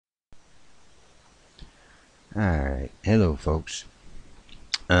Alright, hello folks.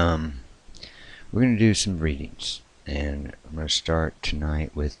 Um, we're going to do some readings, and I'm going to start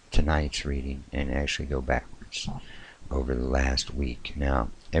tonight with tonight's reading and actually go backwards over the last week. Now,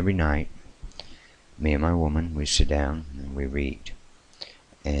 every night, me and my woman, we sit down and we read.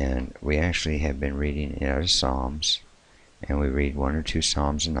 And we actually have been reading out of Psalms, and we read one or two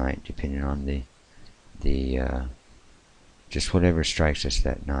Psalms a night, depending on the just whatever strikes us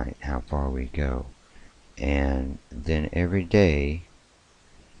that night, how far we go. And then every day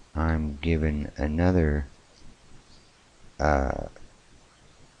I'm given another, well,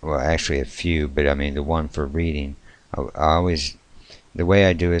 actually a few, but I mean the one for reading. I always, the way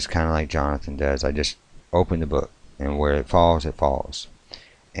I do is kind of like Jonathan does. I just open the book, and where it falls, it falls.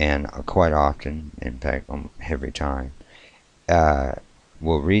 And quite often, in fact, every time,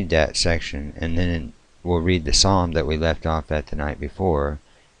 we'll read that section, and then we'll read the psalm that we left off at the night before,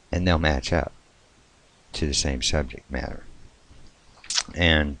 and they'll match up to the same subject matter.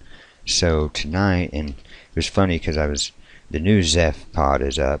 And so tonight, and it was funny because the new Zeph pod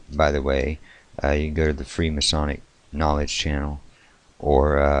is up, by the way. You can go to the Freemasonic Knowledge channel,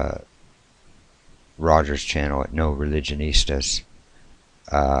 or Roger's channel at No Religionistas,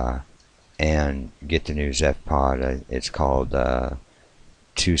 and get the new Zeph pod. It's called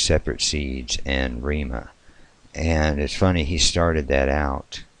Two Separate Seeds and Rima. And it's funny, he started that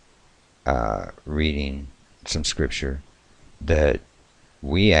out reading some scripture that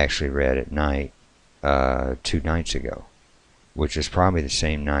we actually read at night 2 nights ago, which is probably the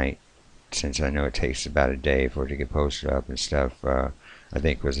same night, since I know it takes about a day for it to get posted up and stuff. I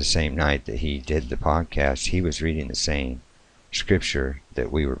think it was the same night that he did the podcast. He was reading the same scripture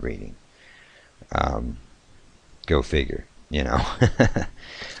that we were reading. Go figure, you know.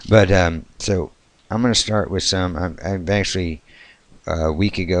 But so I'm going to start with some. I've actually, a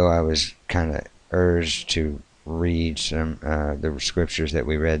week ago, I was kind of urged to read some the scriptures that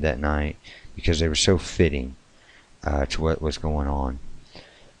we read that night, because they were so fitting to what was going on.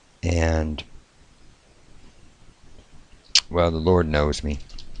 And well, the Lord knows me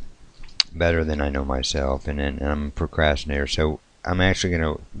better than I know myself, and I'm a procrastinator, so I'm actually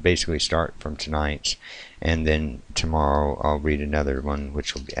going to basically start from tonight's, and then tomorrow I'll read another one,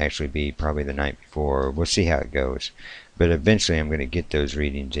 which will actually be probably the night before. We'll see how it goes, but eventually I'm going to get those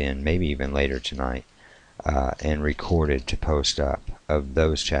readings in, maybe even later tonight, and recorded to post up of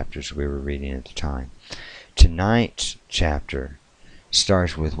those chapters we were reading at the time. Tonight's chapter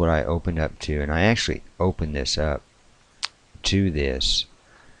starts with what I opened up to, and I actually opened this up to this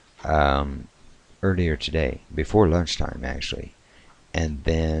earlier today, before lunchtime actually, and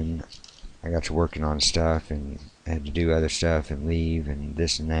then I got to working on stuff and had to do other stuff and leave and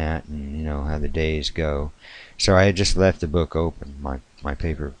this and that, and you know how the days go. So I had just left the book open, my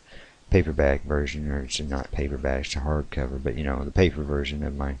paperback version, or it's not paperback, it's a hardcover, but you know, the paper version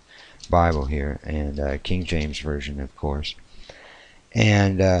of my Bible here, and King James version, of course.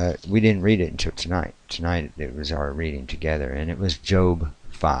 And we didn't read it until tonight. Tonight it was our reading together, and it was Job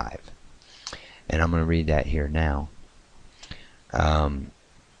 5. And I'm going to read that here now.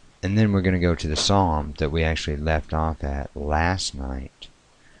 And then we're going to go to the psalm that we actually left off at last night,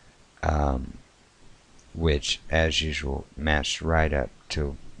 which, as usual, matched right up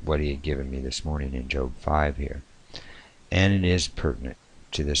to what he had given me this morning in Job 5 here. And it is pertinent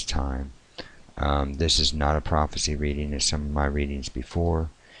to this time. This is not a prophecy reading as some of my readings before.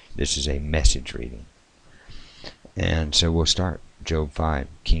 This is a message reading. And so we'll start. Job 5,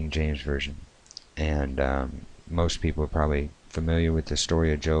 King James Version. And most people are probably familiar with the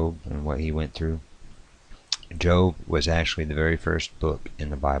story of Job and what he went through. Job was actually the very first book in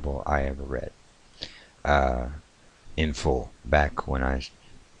the Bible I ever read in full, back when I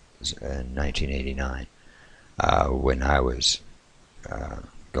was in 1989, when I was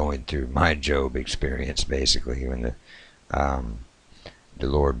going through my Job experience, basically, when the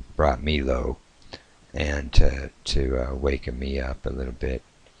Lord brought me low, and to waken me up a little bit.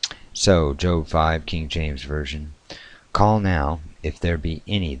 So, Job 5, King James Version. Call now, if there be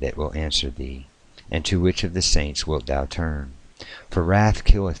any that will answer thee, and to which of the saints wilt thou turn? For wrath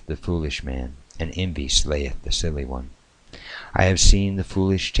killeth the foolish man, and envy slayeth the silly one. I have seen the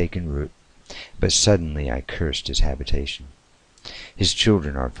foolish taken root, but suddenly I cursed his habitation. His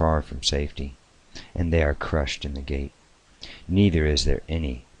children are far from safety, and they are crushed in the gate. Neither is there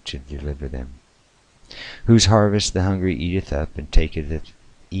any to deliver them. Whose harvest the hungry eateth up, and taketh it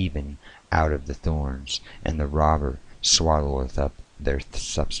even out of the thorns, and the robber swalloweth up their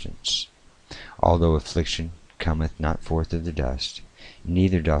substance. Although affliction cometh not forth of the dust,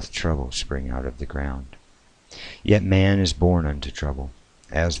 neither doth trouble spring out of the ground. Yet man is born unto trouble,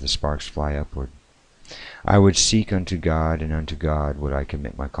 as the sparks fly upward. I would seek unto God, and unto God would I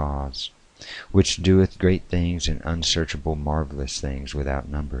commit my cause, which doeth great things and unsearchable marvelous things without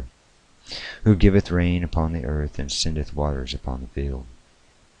number, who giveth rain upon the earth, and sendeth waters upon the field,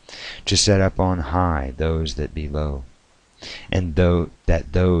 to set up on high those that be low, and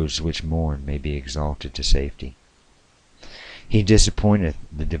that those which mourn may be exalted to safety. He disappointeth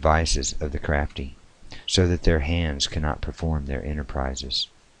the devices of the crafty, so that their hands cannot perform their enterprises.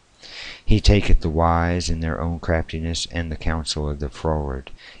 He taketh the wise in their own craftiness, and the counsel of the froward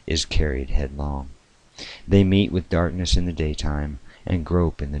is carried headlong. They meet with darkness in the daytime, and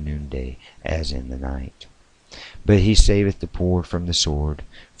grope in the noonday as in the night. But he saveth the poor from the sword,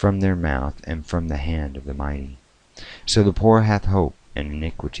 from their mouth, and from the hand of the mighty. So the poor hath hope, and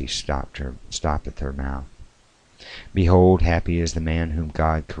iniquity stoppeth her mouth. Behold, happy is the man whom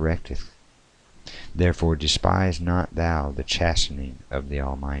God correcteth. Therefore despise not thou the chastening of the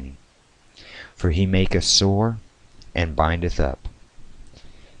Almighty. For he maketh sore, and bindeth up.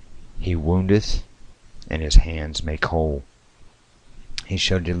 He woundeth, and his hands make whole. He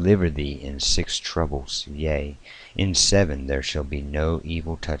shall deliver thee in 6 troubles, yea, in 7 there shall be no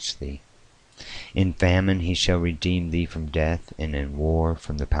evil touch thee. In famine he shall redeem thee from death, and in war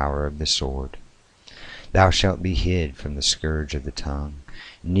from the power of the sword. Thou shalt be hid from the scourge of the tongue,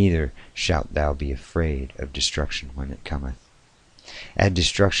 neither shalt thou be afraid of destruction when it cometh. At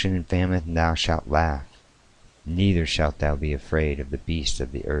destruction and famine thou shalt laugh, neither shalt thou be afraid of the beasts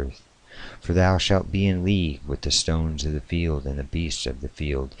of the earth. For thou shalt be in league with the stones of the field, and the beasts of the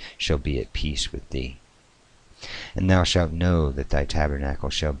field shall be at peace with thee. And thou shalt know that thy tabernacle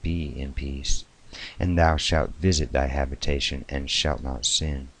shall be in peace, and thou shalt visit thy habitation, and shalt not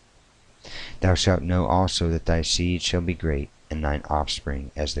sin. Thou shalt know also that thy seed shall be great, and thine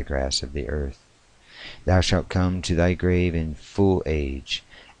offspring as the grass of the earth. Thou shalt come to thy grave in full age,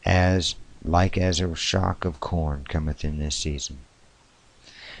 as like as a shock of corn cometh in this season.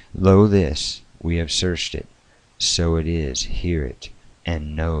 Lo, this, we have searched it, so it is, hear it,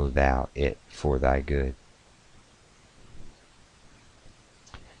 and know thou it for thy good.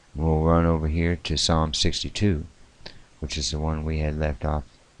 We'll run over here to Psalm 62, which is the one we had left off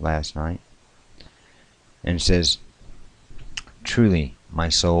last night. And it says, Truly my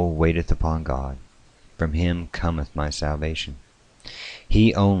soul waiteth upon God, from him cometh my salvation.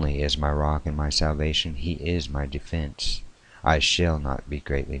 He only is my rock and my salvation, he is my defense. I shall not be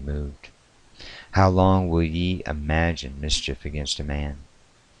greatly moved. How long will ye imagine mischief against a man?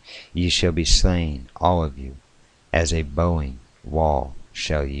 Ye shall be slain, all of you. As a bowing wall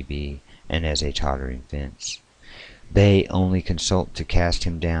shall ye be, and as a tottering fence. They only consult to cast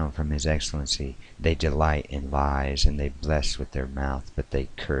him down from his excellency. They delight in lies, and they bless with their mouth, but they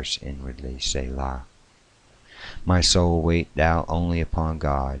curse inwardly. Selah. My soul, wait thou only upon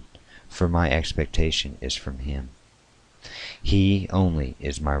God, for my expectation is from him. He only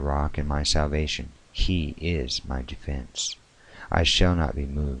is my rock and my salvation. He is my defense. I shall not be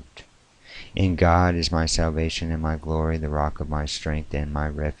moved. In God is my salvation and my glory, the rock of my strength, and my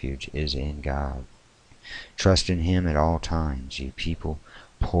refuge is in God. Trust in him at all times, ye people.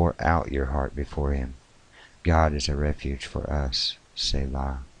 Pour out your heart before him. God is a refuge for us.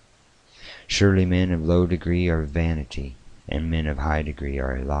 Selah. Surely men of low degree are vanity, and men of high degree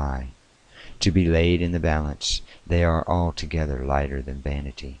are a lie. To be laid in the balance, they are altogether lighter than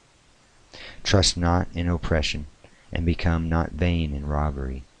vanity. Trust not in oppression, and become not vain in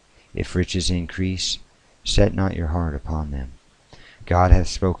robbery. If riches increase, set not your heart upon them. God hath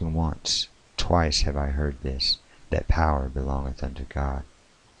spoken once, twice have I heard this, that power belongeth unto God.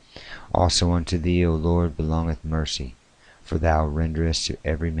 Also unto thee, O Lord, belongeth mercy, for thou renderest to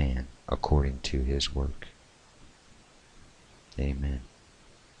every man according to his work. Amen.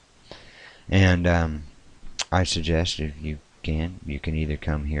 And I suggest, if you can either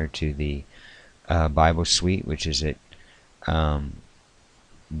come here to the Bible Suite, which is at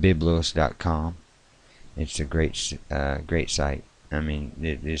biblos.com. It's a great site. I mean,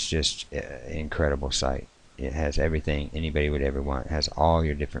 it's just an incredible site. It has everything anybody would ever want. It has all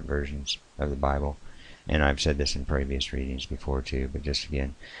your different versions of the Bible. And I've said this in previous readings before too, but just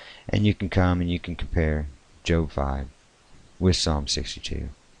again. And you can come and you can compare Job 5 with Psalm 62.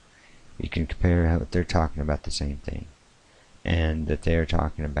 You can compare how they're talking about the same thing. And that they're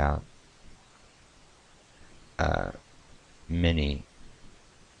talking about many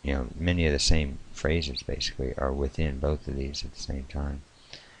of the same phrases basically are within both of these at the same time.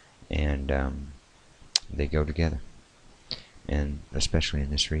 And they go together. And especially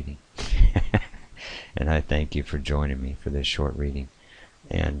in this reading. And I thank you for joining me for this short reading.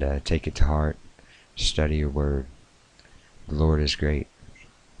 And take it to heart. Study your word. The Lord is great.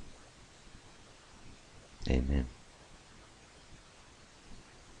 Amen.